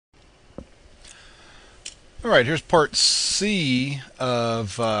Alright, here's part C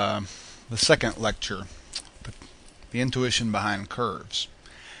of the second lecture, the intuition behind curves.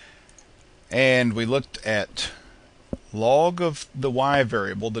 And we looked at log of the y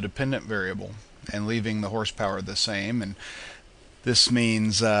variable, the dependent variable, and leaving the horsepower the same. And this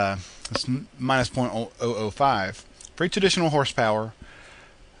means it's minus 0.005. For each additional horsepower,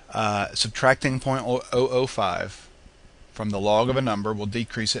 subtracting 0.005 from the log of a number will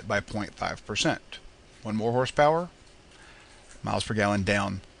decrease it by 0.5%. One more horsepower, miles per gallon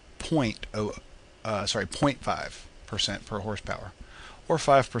down 0.5% per horsepower, or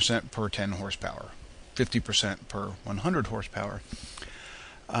 5% per 10 horsepower, 50% per 100 horsepower.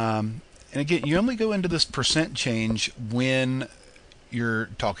 And again, you only go into this percent change when you're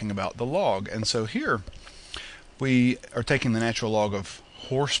talking about the log. And so here we are taking the natural log of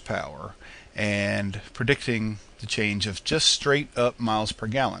horsepower and predicting the change of just straight up miles per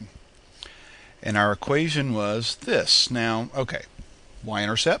gallon. And our equation was this. Now, okay,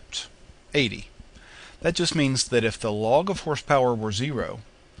 y-intercept, 80. That just means that if the log of horsepower were 0,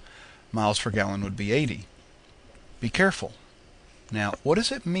 miles per gallon would be 80. Be careful. Now, what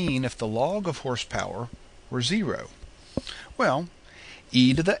does it mean if the log of horsepower were 0? Well,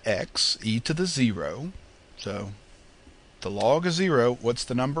 e to the x, e to the 0. So, the log of 0, what's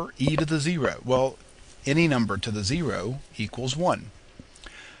the number? E to the 0. Well, any number to the 0 equals 1.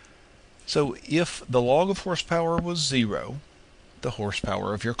 So if the log of horsepower was 0, the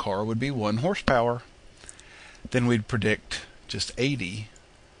horsepower of your car would be 1 horsepower. Then we'd predict just 80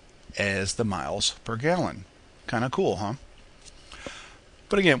 as the miles per gallon. Kind of cool, huh?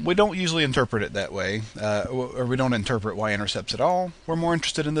 But again, we don't usually interpret it that way, or we don't interpret y-intercepts at all. We're more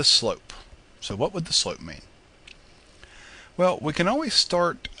interested in this slope. So what would the slope mean? Well, we can always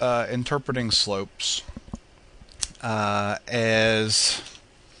start interpreting slopes as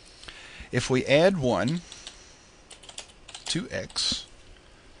if we add 1 to x,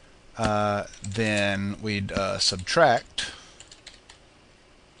 then we'd subtract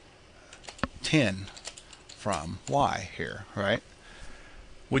 10 from y here, right?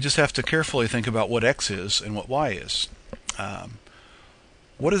 We just have to carefully think about what x is and what y is.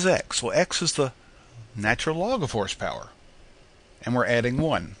 What is x? Well, x is the natural log of horsepower, and we're adding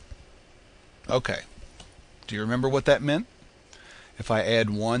 1. Okay, do you remember what that meant? If I add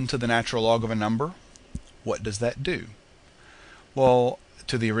 1 to the natural log of a number, what does that do? Well,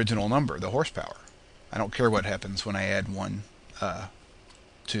 to the original number, the horsepower. I don't care what happens when I add 1 to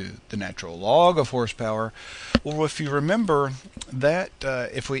the natural log of horsepower. Well, if you remember that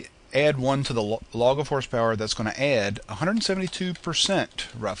if we add 1 to the log of horsepower, that's going to add 172%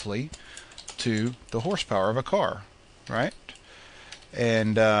 roughly to the horsepower of a car, right?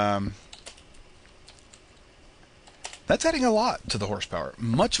 And that's adding a lot to the horsepower,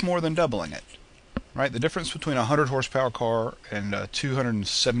 much more than doubling it, right? The difference between a 100 horsepower car and a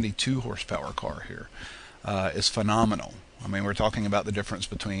 272 horsepower car here is phenomenal. I mean, we're talking about the difference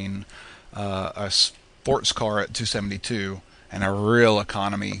between a sports car at 272 and a real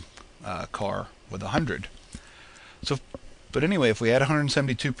economy car with 100. So, but anyway, if we add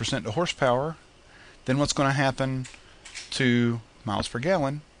 172% to horsepower, then what's going to happen to miles per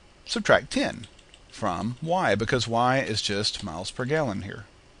gallon? Subtract 10 from y, because y is just miles per gallon here.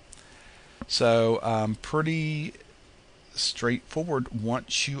 So pretty straightforward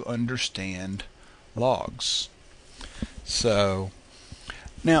once you understand logs. So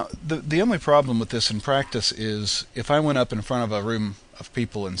now the only problem with this in practice is if I went up in front of a room of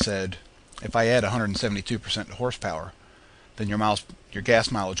people and said, if I add 172% to horsepower, then your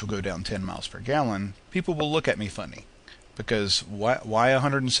gas mileage will go down 10 miles per gallon, people will look at me funny. Because why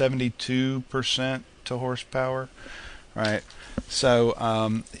 172% to horsepower, right?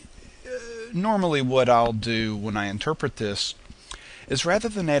 So normally what I'll do when I interpret this is rather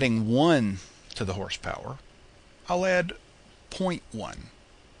than adding 1 to the horsepower, I'll add 0.1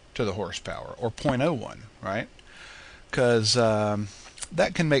 to the horsepower, or 0.01, right? Because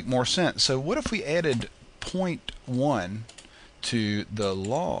that can make more sense. So what if we added 0.1 to the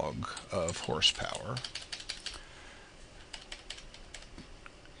log of horsepower?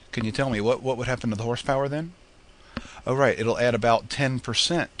 Can you tell me what would happen to the horsepower then? Oh, right, it'll add about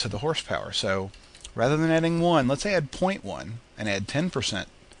 10% to the horsepower. So rather than adding 1, let's add 0.1 and add 10%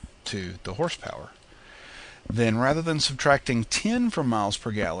 to the horsepower. Then rather than subtracting 10 from miles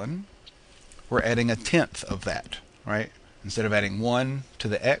per gallon, we're adding 1/10 of that, right? Instead of adding 1 to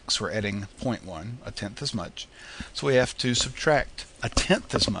the x, we're adding 0.1, 1/10 as much. So we have to subtract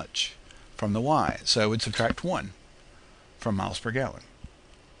 1/10 as much from the y. So we'd subtract 1 from miles per gallon.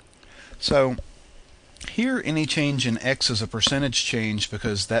 So here any change in x is a percentage change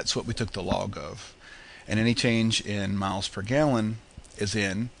because that's what we took the log of. And any change in miles per gallon is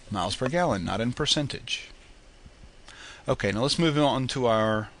in miles per gallon, not in percentage. Okay, now let's move on to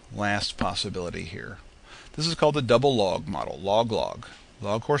our last possibility here. This is called the double log model, log-log.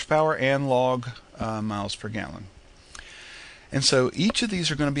 Log horsepower and log miles per gallon. And so each of these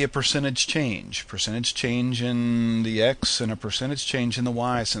are going to be a percentage change in the x and a percentage change in the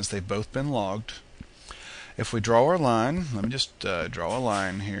y, since they've both been logged. If we draw our line, let me just draw a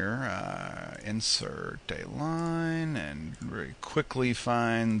line here, insert a line, and very quickly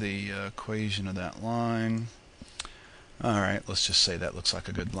find the equation of that line. Alright, let's just say that looks like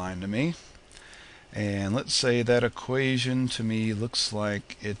a good line to me. And let's say that equation to me looks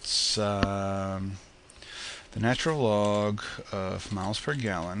like it's the natural log of miles per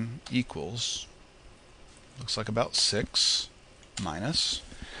gallon equals, looks like about 6 minus,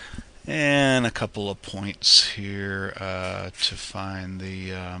 and a couple of points here to find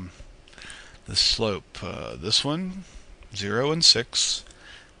the slope. This one, 0 and 6,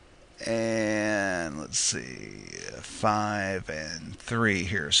 and let's see, 5 and 3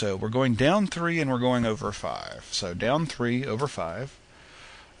 here. So we're going down 3 and we're going over 5. So down 3 over 5.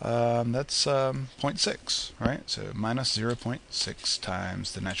 That's 0.6, right? So minus 0.6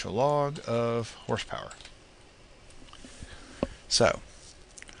 times the natural log of horsepower. So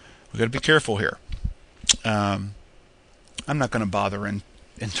we've got to be careful here. I'm not going to bother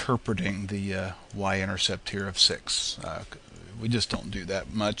interpreting the y-intercept here of 6. We just don't do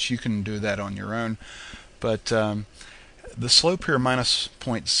that much. You can do that on your own. But the slope here, minus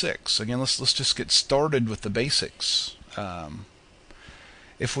 0.6. Again, let's just get started with the basics.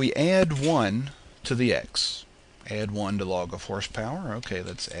 If we add 1 to the x, add 1 to log of horsepower, okay,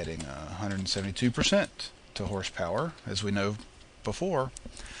 that's adding 172% to horsepower, as we know before,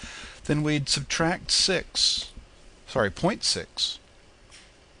 then we'd subtract 0.6.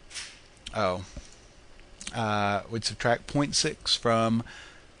 We'd subtract 0.6 from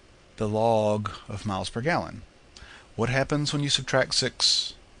the log of miles per gallon. What happens when you subtract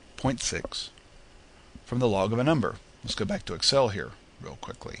 0.6 from the log of a number? Let's go back to Excel here real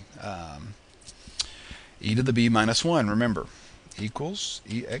quickly. E to the b minus 1, remember, equals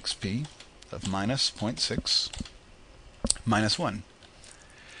exp of minus 0.6 minus 1.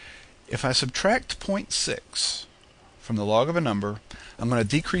 If I subtract 0.6 from the log of a number, I'm going to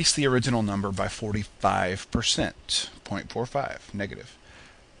decrease the original number by 45%, 0.45, negative.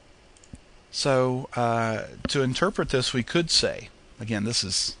 So to interpret this, we could say, again, this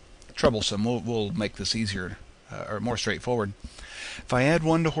is troublesome, we'll make this easier or more straightforward. If I add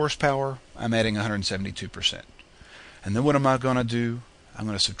 1 to horsepower, I'm adding 172%. And then what am I going to do? I'm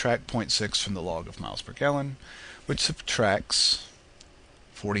going to subtract 0.6 from the log of miles per gallon, which subtracts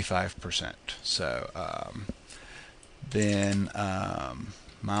 45%. So then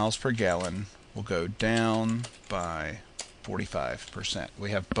miles per gallon will go down by 45%.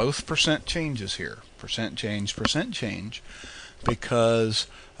 We have both percent changes here, percent change, because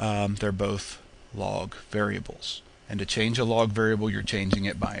they're both log variables. And to change a log variable, you're changing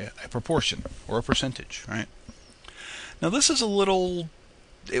it by a proportion or a percentage, right? Now this is a little,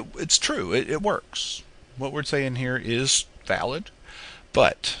 it's true, it works. What we're saying here is valid,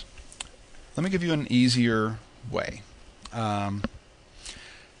 but let me give you an easier way.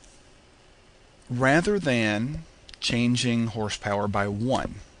 Rather than changing horsepower by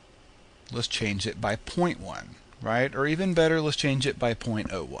 1, let's change it by 0.1, right? Or even better, let's change it by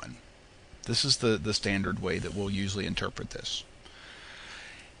 0.01. This is the standard way that we'll usually interpret this.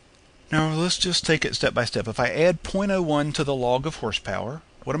 Now let's just take it step by step. If I add 0.01 to the log of horsepower,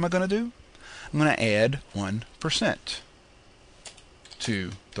 what am I going to do? I'm going to add 1%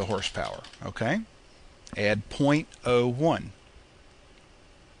 to the horsepower, okay? Add 0.01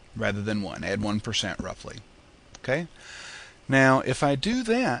 rather than 1. Add 1% roughly, okay? Now if I do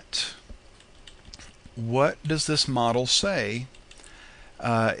that, what does this model say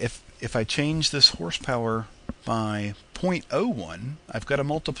if I change this horsepower by 0.01, I've got to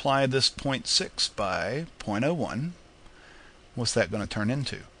multiply this 0.6 by 0.01. What's that going to turn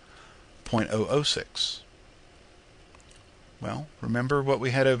into? 0.006. Well, remember what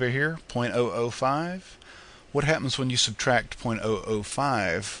we had over here? 0.005. What happens when you subtract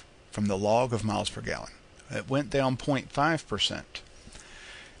 0.005 from the log of miles per gallon? It went down 0.5%.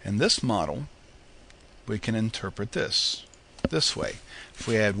 In this model, we can interpret this way. If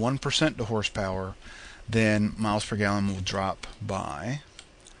we add 1% to horsepower, then miles per gallon will drop by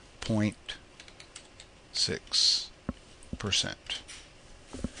 0.6%.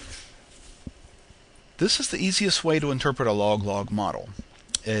 This is the easiest way to interpret a log-log model.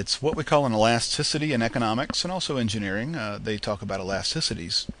 It's what we call an elasticity in economics and also engineering. They talk about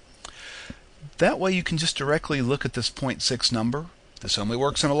elasticities. That way you can just directly look at this 0.6 number. This only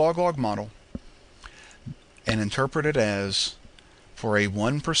works in a log-log model, and interpret it as, for a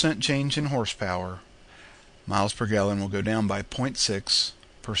 1% change in horsepower, miles per gallon will go down by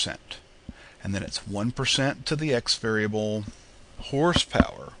 0.6%. And then it's 1% to the x variable,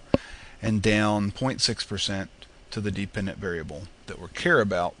 horsepower, and down 0.6% to the dependent variable that we care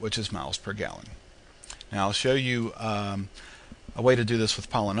about, which is miles per gallon. Now I'll show you a way to do this with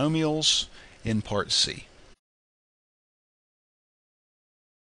polynomials in part C.